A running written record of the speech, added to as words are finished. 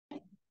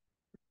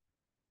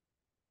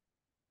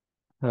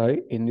Hi,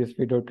 in this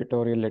video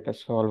tutorial, let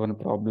us solve one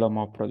problem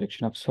of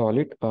projection of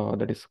solid,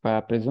 that is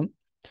square prism.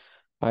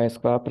 A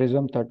square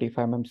prism,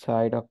 35 mm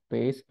side of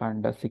base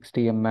and a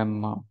 60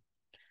 mm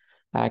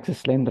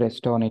axis length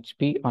rest on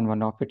HP on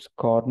one of its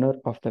corner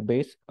of the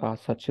base,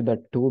 such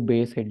that two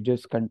base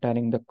edges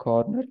containing the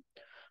corner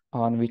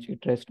on which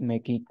it rests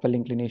make equal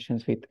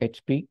inclinations with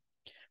HP.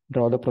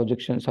 Draw the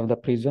projections of the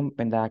prism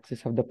when the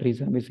axis of the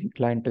prism is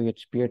inclined to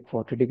HP at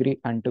 40 degree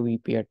and to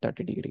VP at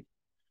 30 degree.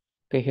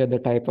 Okay, here the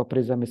type of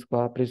prism is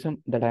square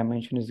prism. The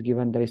dimension is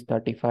given, there is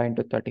 35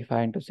 into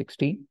 35 into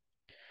 60.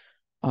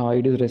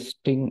 It is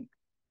resting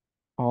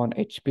on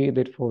HP,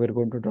 therefore we're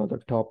going to draw the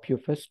top view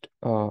first.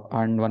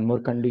 And one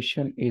more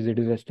condition is it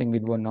is resting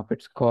with one of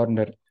its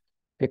corner,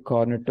 a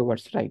corner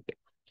towards right.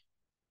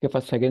 Okay, for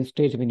second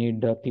stage, we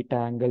need the theta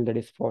angle, that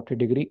is 40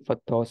 degree. For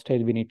third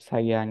stage, we need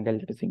psi angle,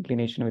 that is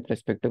inclination with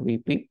respect to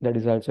VP, that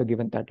is also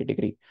given 30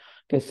 degree.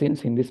 Okay,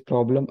 since in this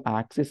problem,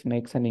 axis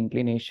makes an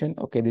inclination,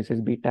 okay, this is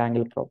beta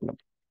angle problem.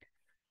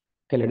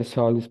 Okay, let us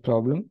solve this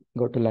problem.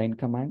 Go to line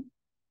command,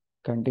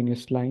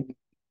 continuous line,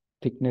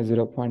 thickness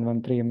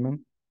 0.13 mm.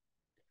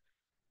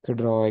 Okay,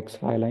 draw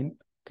XY line.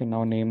 Okay,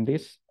 now name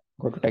this.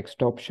 Go to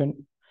text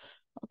option.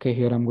 Okay,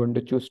 here I'm going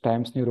to choose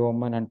Times New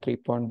Roman and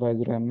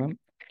 3.50 mm.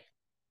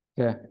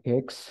 Yeah,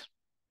 X,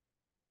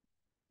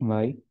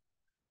 Y.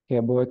 Okay,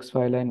 above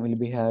XY line will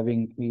be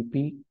having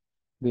VP.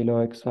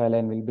 Below XY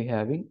line will be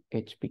having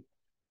HP.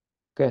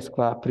 Okay,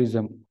 square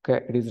prism.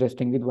 Okay, it is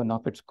resting with one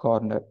of its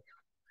corner.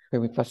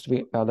 Okay,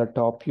 the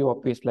top view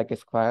appears like a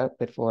square.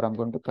 Therefore, I'm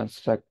going to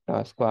construct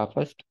a square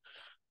first.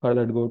 For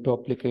that, go to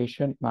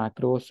application,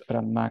 macros,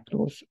 run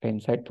macros,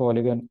 inside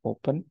polygon,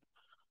 open.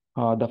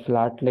 The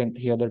flat length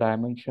here, the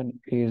dimension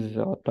is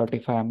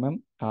 35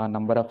 mm.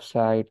 Number of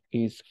side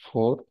is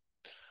 4.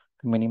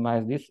 To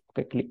minimize this,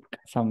 okay, click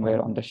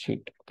somewhere on the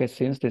sheet. Okay,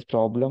 since this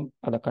problem,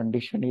 the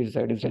condition is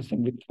that it is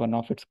resting with one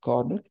of its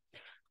corner.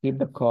 Keep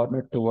the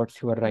corner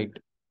towards your right.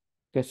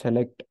 Okay,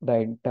 select the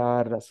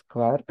entire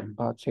square,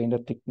 change the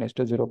thickness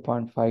to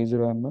 0.50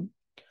 mm.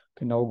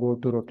 Okay, now go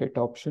to rotate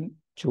option,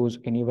 choose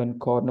any one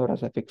corner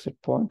as a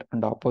fixed point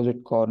and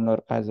opposite corner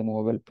as a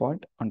movable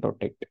point and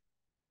rotate.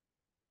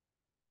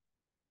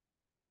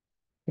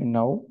 Okay,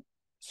 now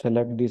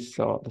select this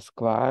the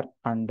square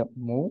and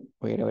move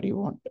wherever you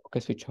want. Okay,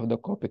 switch off the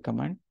copy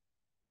command.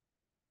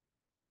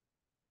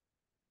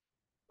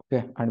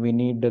 Okay, and we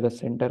need the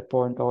center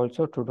point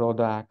also to draw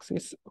the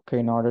axis. Okay,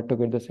 in order to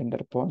get the center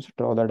points,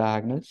 draw the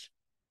diagonals.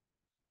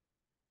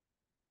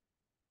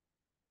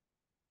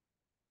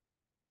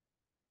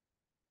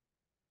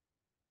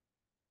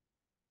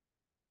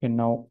 And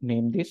now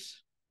name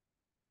this.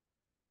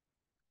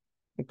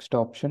 Next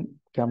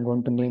option. Okay, I'm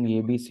going to name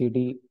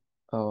ABCD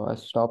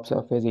as top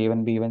surface,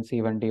 A1, B1,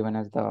 C1, D1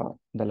 as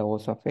the lower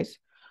surface.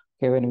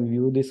 Okay, when we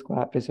view this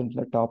square prism to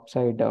the top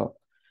side, A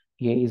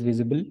is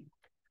visible,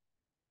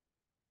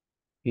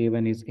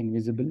 A1 is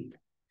invisible.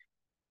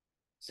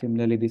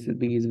 Similarly, this is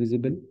B is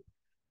visible,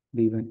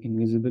 B1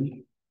 invisible,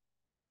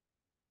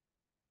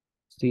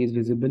 C is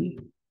visible,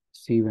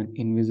 C1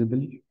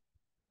 invisible.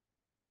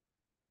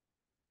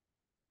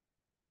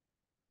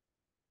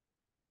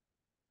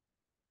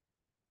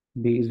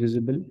 D is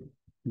visible,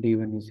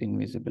 D1 is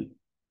invisible.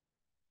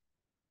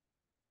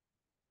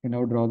 You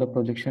now draw the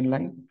projection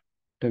line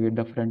to get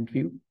the front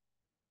view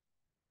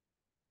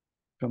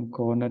from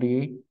corner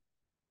A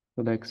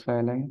to the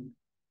XY line,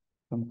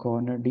 from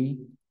corner D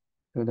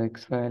to the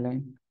XY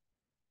line,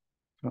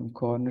 from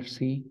corner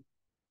C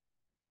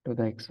to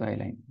the XY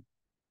line.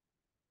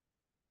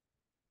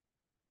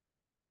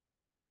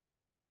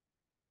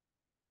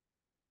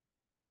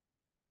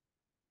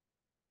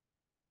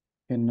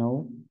 And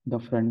now the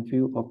front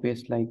view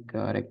appears like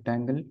a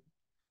rectangle.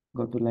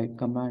 Go to like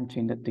command,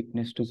 change the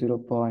thickness to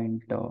 0.50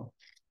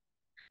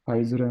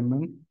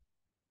 mm.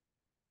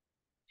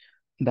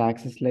 The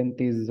axis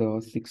length is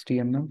 60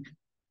 mm.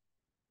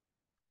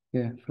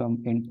 Yeah,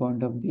 from end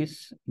point of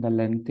this, the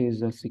length is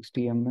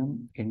 60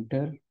 mm.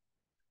 Enter.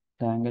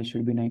 The angle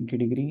should be 90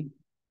 degree.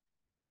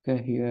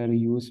 Okay, here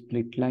use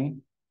split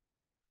line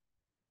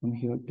from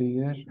here to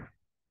here.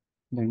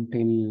 Then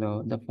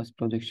till the first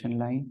projection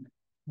line.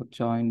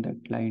 Join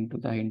that line to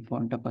the end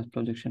point of first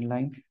projection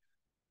line.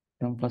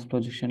 From first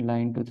projection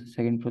line to the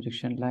second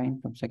projection line.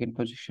 From second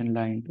projection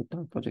line to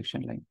third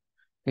projection line.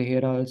 So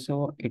here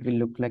also it will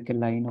look like a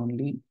line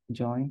only.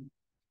 Join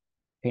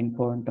end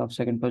point of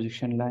second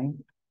projection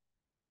line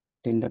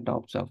till the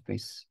top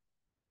surface.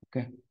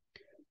 Okay.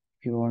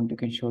 If you want, you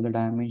can show the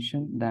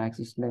dimension. The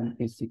axis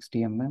length is 60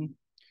 mm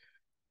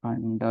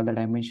and the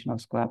dimension of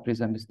square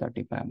prism is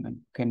 35 mm.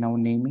 Okay, now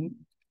naming.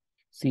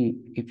 See,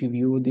 if you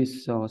view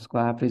this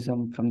square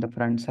prism from the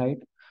front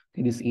side,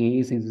 this A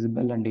is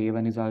visible and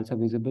A1 is also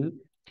visible.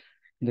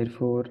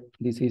 Therefore,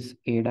 this is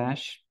A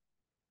dash.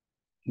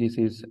 This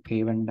is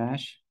A1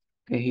 dash.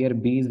 Okay, here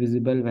B is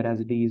visible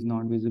whereas D is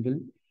not visible.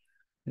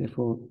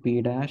 Therefore,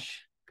 P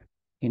dash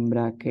in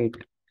bracket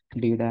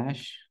D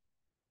dash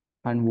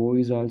and O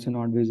is also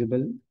not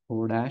visible,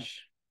 O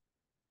dash.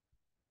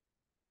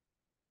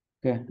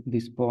 Okay,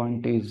 this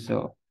point is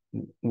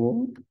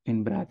O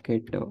in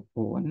bracket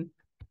O1.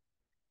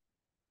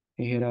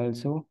 Here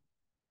also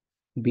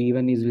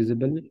B1 is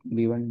visible,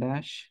 B1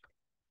 dash,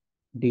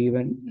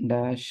 D1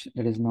 dash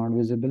that is not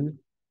visible,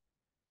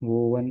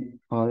 O1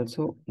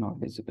 also not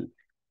visible.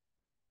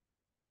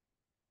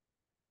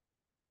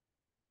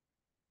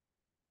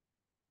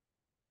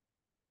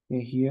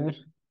 Okay, here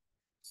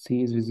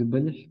C is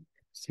visible,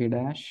 C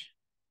dash.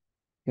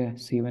 Okay,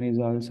 C1 is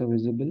also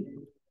visible,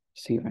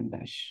 C1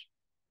 dash.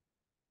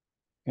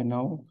 Okay,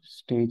 now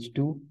stage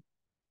 2.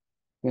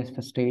 Yes,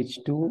 for stage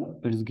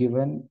 2, it's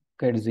given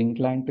it is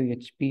inclined to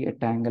HP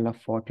at angle of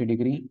 40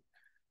 degree.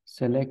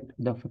 Select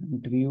the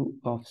front view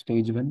of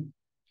stage 1.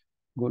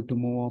 Go to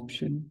move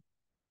option.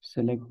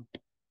 Select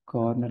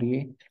corner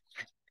A.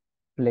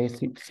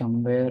 Place it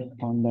somewhere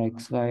on the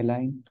XY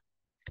line.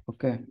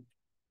 Okay.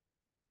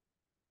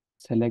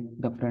 Select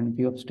the front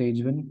view of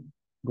stage 1.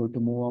 Go to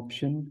move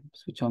option.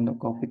 Switch on the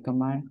copy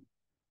command.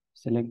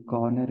 Select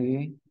corner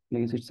A.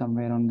 Place it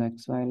somewhere on the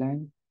XY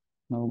line.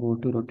 Now go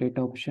to rotate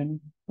option.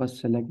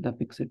 First select the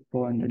fixed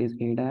point, that is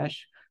A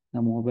dash.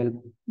 The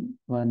mobile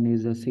one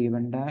is a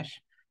C1 dash.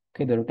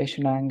 Okay, the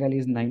rotation angle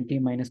is 90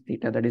 minus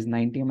theta, that is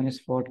 90 minus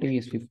 40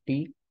 is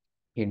 50.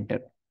 Enter.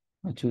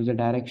 Now choose the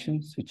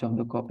direction, switch on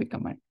the copy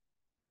command.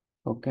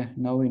 Okay,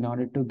 now in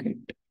order to get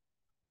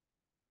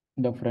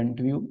the front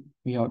view,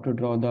 we have to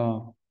draw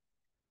the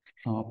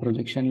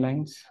projection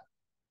lines.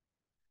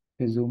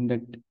 Zoom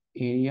that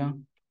area,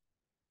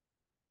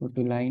 go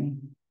to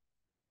line.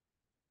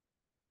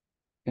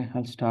 Okay,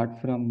 I'll start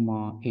from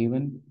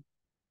A1.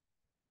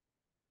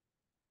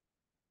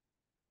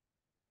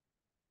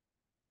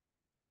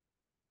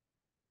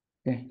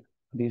 Okay,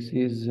 this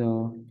is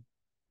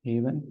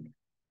A1.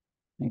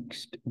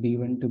 Next,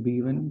 B1 to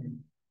B1.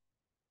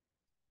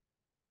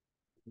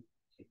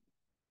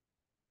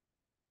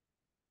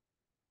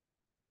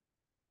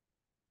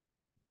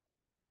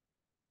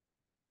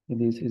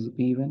 This is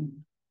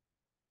B1.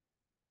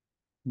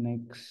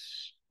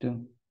 Next,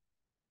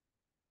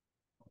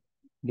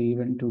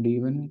 D1 to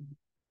D1.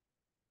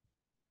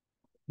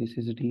 This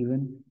is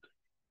D1.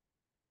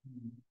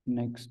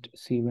 Next,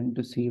 C1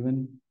 to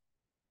C1.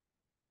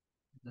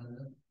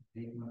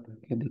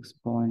 Okay, this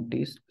point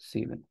is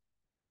C1.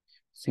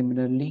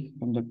 Similarly,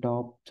 from the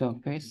top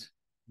surface,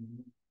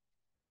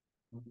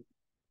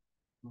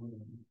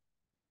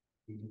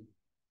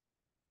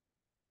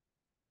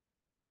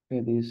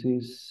 okay, this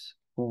is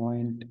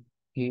point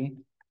A.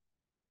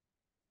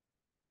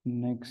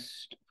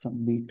 Next,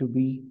 from B to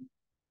B.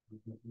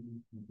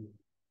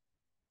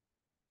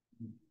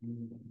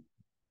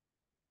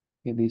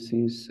 Okay, this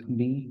is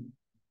B.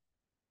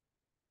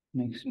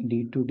 Next,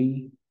 D to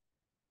D.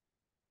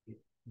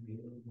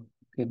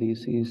 Okay,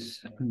 this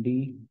is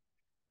D.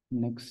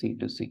 Next, C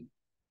to C.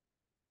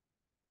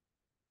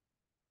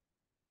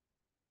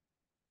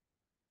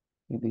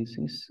 Okay, this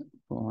is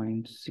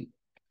point C.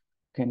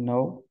 Okay,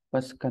 now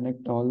first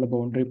connect all the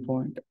boundary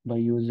point by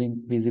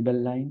using visible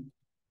line.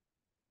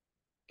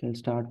 We'll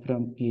start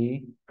from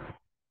A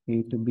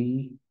to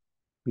B,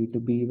 B to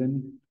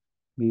B1,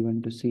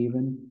 B1 to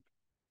C1,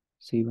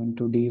 C1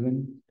 to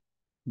D1,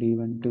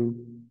 D1 to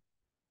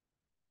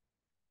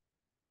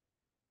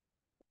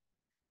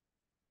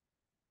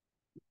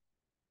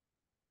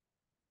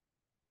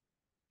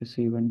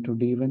C1 to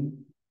D1,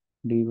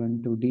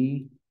 D1 to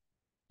D,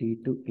 D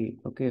to A.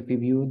 Okay, if we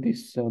view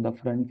this, the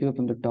front view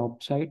from the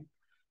top side,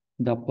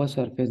 the upper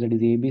surface, that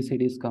is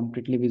ABCD, is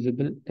completely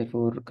visible.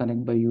 Therefore,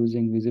 connect by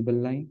using visible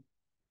line,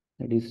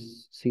 that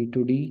is C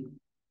to D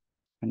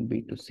and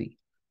B to C.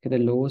 Okay,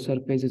 the lower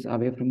surface is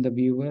away from the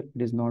viewer.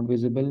 It is not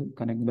visible.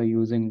 Connect by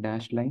using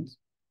dashed lines.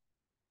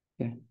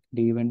 Okay,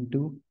 D1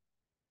 to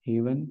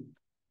A1,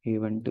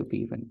 A1 to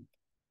B1.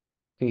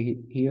 Okay,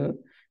 here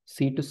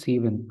C to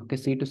C1. Okay,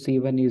 C to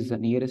C1 is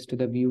nearest to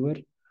the viewer.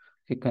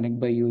 Okay, connect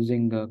by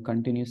using a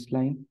continuous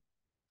line.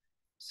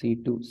 C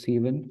to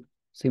C1.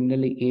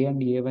 Similarly, A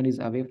and A1 is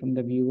away from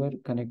the viewer.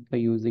 Connect by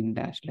using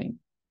dashed line.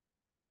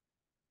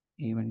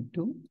 A1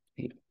 to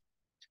A.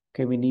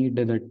 Okay, we need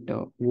that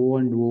O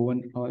and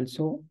O1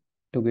 also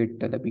to get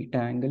the beta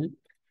angle.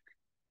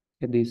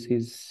 Okay, this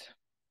is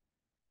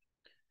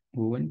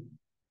O1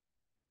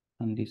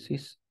 and this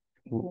is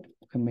O.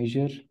 Okay,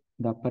 measure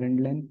the upper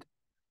end length.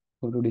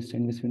 Go to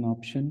distance between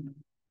option.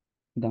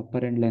 The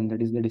upper end length,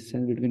 that is the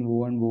distance between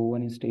O and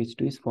O1 in stage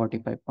 2, is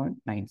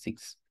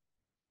 45.96.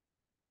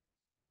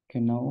 Okay,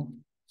 now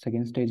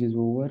second stage is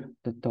over.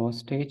 The third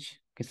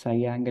stage, okay,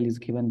 psi angle is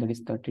given, that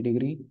is 30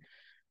 degree.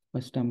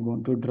 First, I'm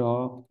going to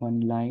draw one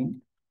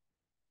line,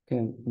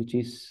 okay, which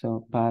is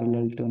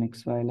parallel to an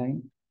XY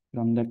line.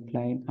 From that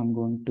line, I'm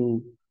going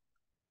to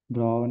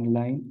draw one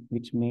line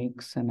which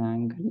makes an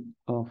angle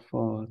of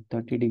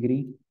 30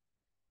 degree.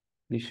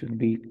 This should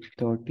be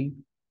 30.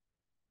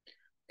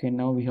 Okay,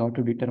 now we have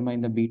to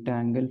determine the beta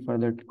angle. For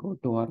that, go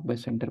to arc by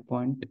center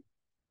point.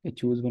 Okay,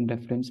 choose one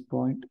reference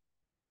point.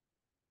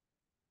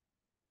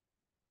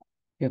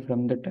 Okay,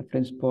 from the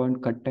reference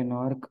point, cut an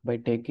arc by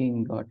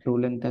taking true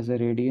length as a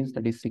radius,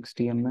 that is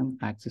 60 mm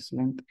axis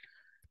length.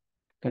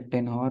 Cut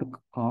an arc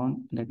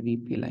on that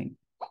VP line.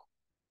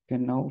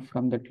 Okay, now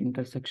from that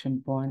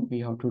intersection point, we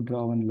have to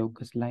draw one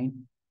locus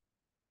line.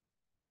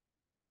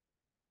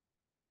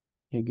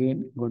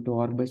 Again, go to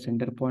arc by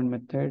center point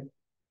method.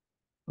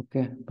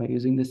 Okay, by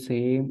using the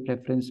same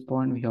reference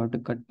point, we have to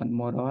cut one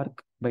more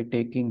arc by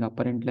taking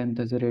apparent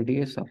length as a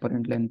radius.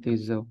 Apparent length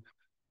is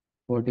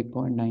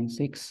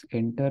 40.96.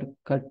 Enter,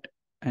 cut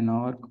an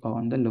arc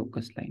on the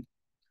locus line.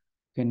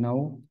 Okay,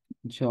 now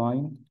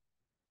join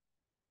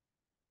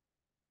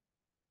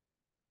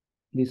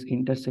this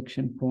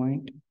intersection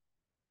point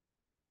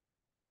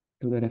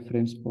to the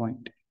reference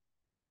point.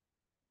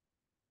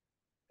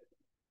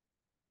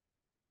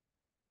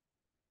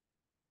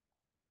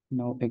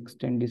 Now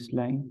extend this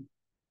line.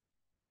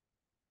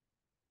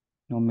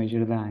 Now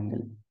measure the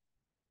angle.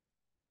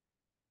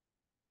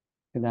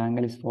 The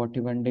angle is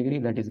 41 degree,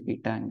 that is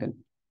beta angle.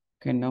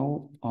 Okay,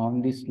 now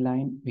on this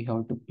line, we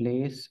have to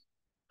place,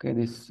 okay,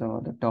 this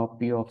the top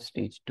view of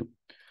stage 2.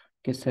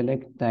 Okay,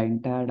 select the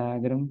entire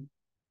diagram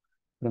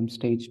from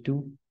stage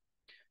 2.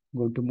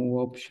 Go to move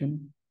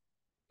option.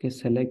 Okay,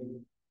 select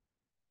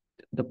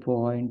the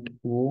point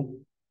O.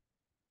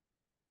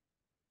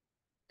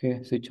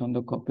 Okay, switch on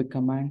the copy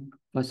command.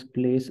 First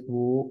place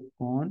O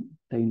on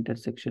the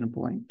intersection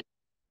point.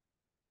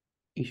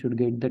 You should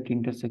get that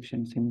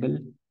intersection symbol.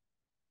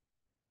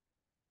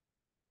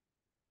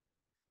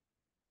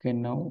 Okay,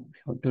 now we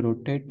have to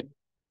rotate.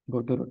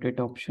 Go to rotate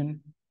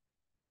option.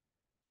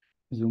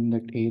 Zoom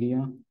that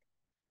area.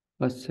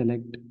 First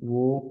select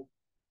O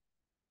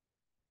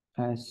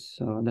as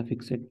the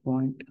fixed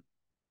point.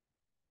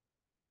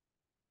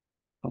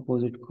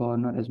 Opposite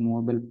corner as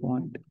movable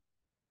point.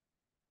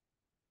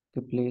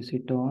 To place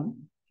it on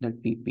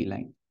that PP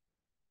line.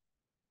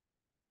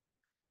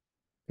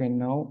 Okay,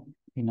 now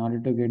in order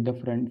to get the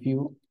front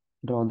view,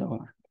 draw the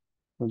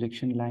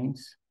projection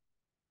lines.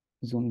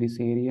 Zoom this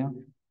area.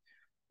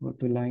 Go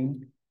to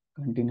line,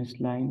 continuous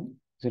line,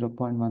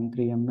 0.13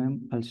 mm.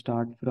 I'll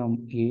start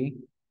from A.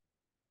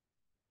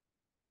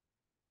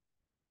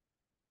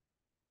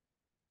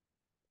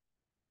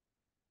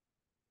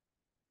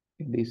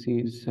 This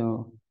is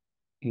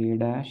A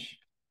dash.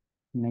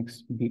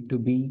 Next B to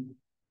B.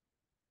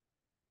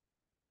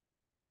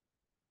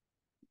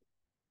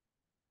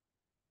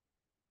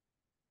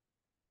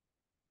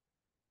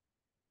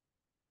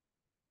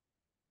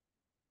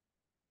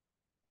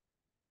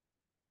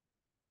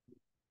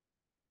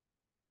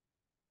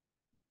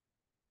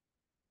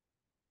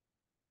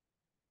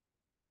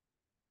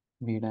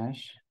 B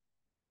dash.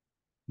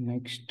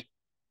 Next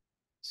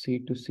C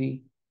to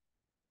C.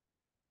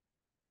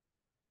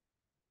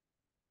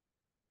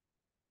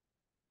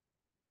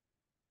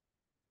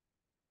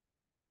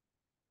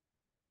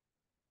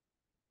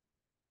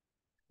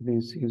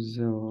 This is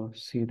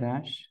C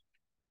dash.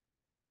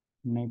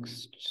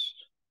 Next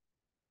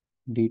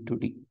D to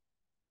D.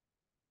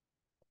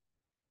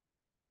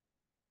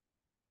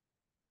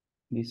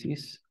 This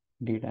is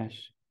D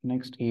dash.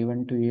 Next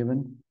A1 to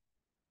A1.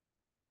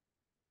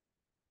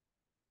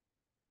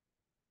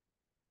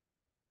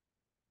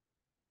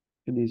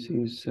 This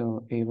is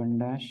A1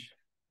 dash.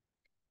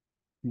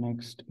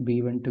 Next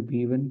B1 to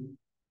B1.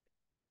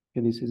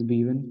 This is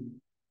B1.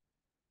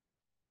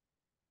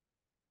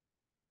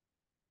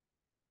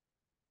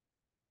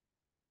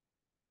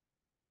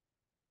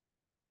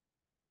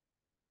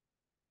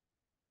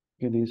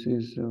 This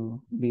is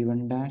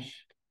B1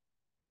 dash.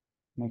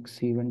 Next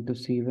C1 to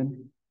C1.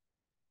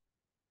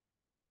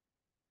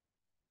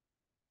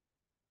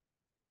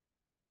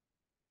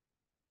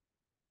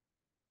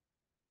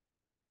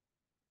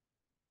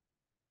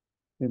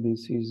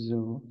 This is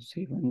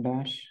C1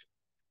 dash.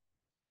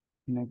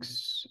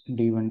 Next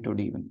D1 to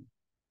D1.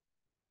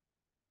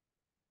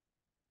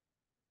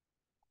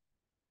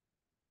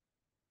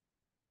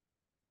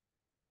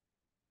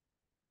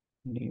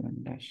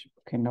 D1 dash.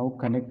 Okay, now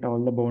connect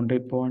all the boundary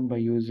point by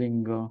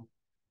using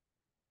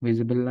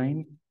visible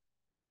line.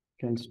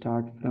 Okay, I'll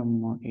start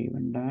from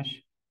A1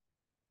 dash.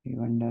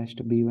 A1 dash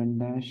to B1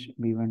 dash.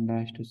 B1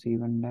 dash to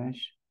C1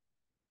 dash.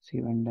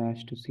 C1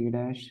 dash to C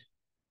dash.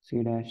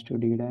 C dash to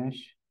D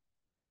dash.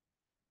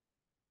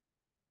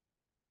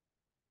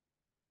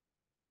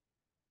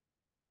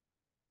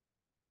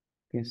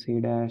 Okay, C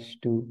dash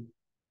to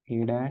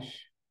A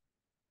dash.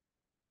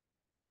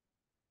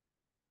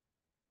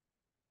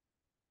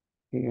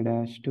 A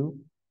dash to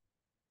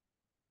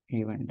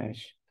A1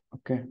 dash.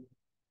 Okay.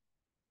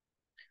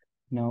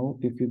 Now,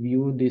 if you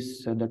view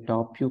this, the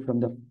top view from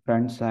the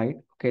front side,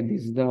 okay,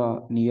 this is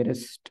the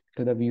nearest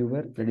to the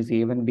viewer. That is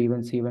A1,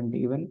 B1, C1,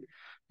 D1.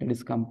 That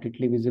is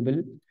completely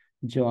visible.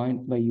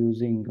 Join by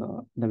using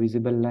the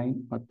visible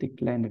line or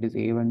thick line. That is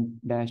A1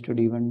 dash to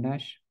D1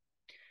 dash,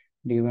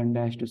 D1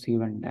 dash to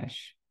C1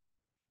 dash.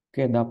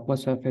 Okay, the upper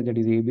surface, that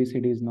is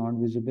ABCD, is not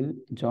visible.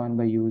 Join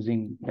by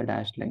using the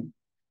dash line.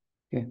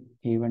 Okay,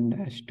 A1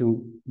 dash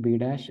to B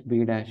dash,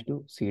 B dash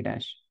to C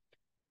dash.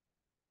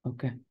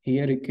 Okay,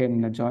 here you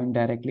can join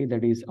directly.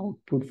 That is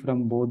output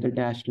from both the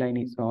dash line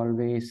is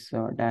always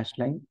dash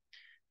line.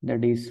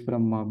 That is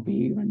from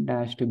B1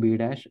 dash to B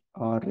dash,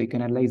 or we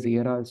can analyze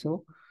here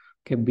also.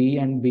 Okay, B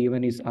and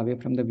B1 is away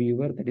from the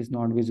viewer, that is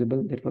not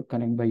visible. Therefore,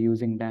 connect by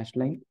using dash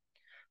line.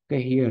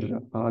 Okay, here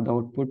the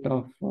output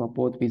of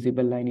both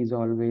visible line is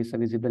always a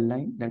visible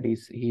line, that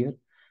is here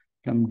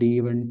from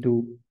D1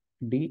 to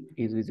D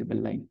is visible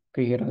line.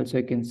 Okay, here also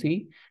you can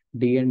see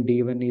D and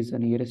D1 is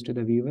nearest to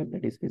the viewer,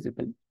 that is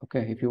visible.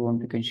 Okay, if you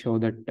want, you can show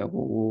that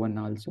O1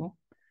 also.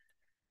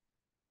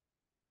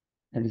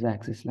 That is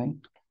axis line.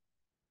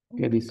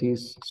 Okay, this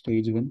is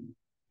stage 1,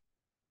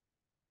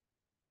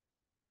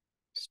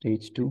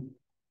 stage 2,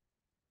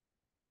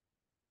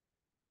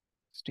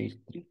 stage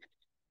 3.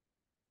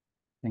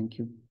 Thank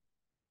you.